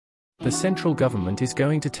the central government is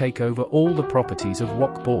going to take over all the properties of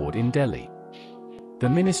Waqf board in Delhi. The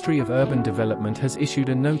Ministry of Urban Development has issued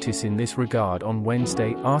a notice in this regard on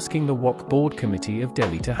Wednesday asking the Waqf Board Committee of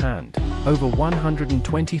Delhi to hand over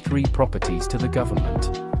 123 properties to the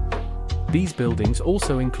government. These buildings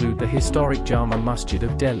also include the historic Jama Masjid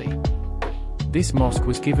of Delhi. This mosque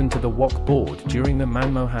was given to the Waqf board during the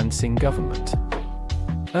Manmohan Singh government.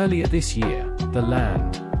 Earlier this year, the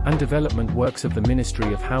land and development works of the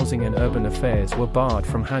Ministry of Housing and Urban Affairs were barred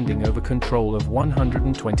from handing over control of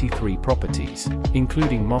 123 properties,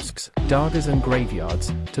 including mosques, dargahs and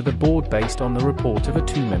graveyards, to the board based on the report of a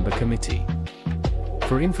two-member committee.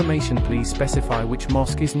 For information, please specify which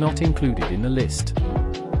mosque is not included in the list.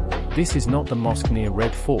 This is not the mosque near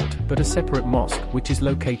Red Fort, but a separate mosque which is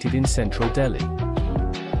located in central Delhi.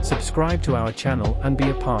 Subscribe to our channel and be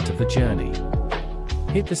a part of the journey.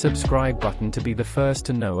 Hit the subscribe button to be the first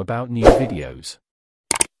to know about new videos.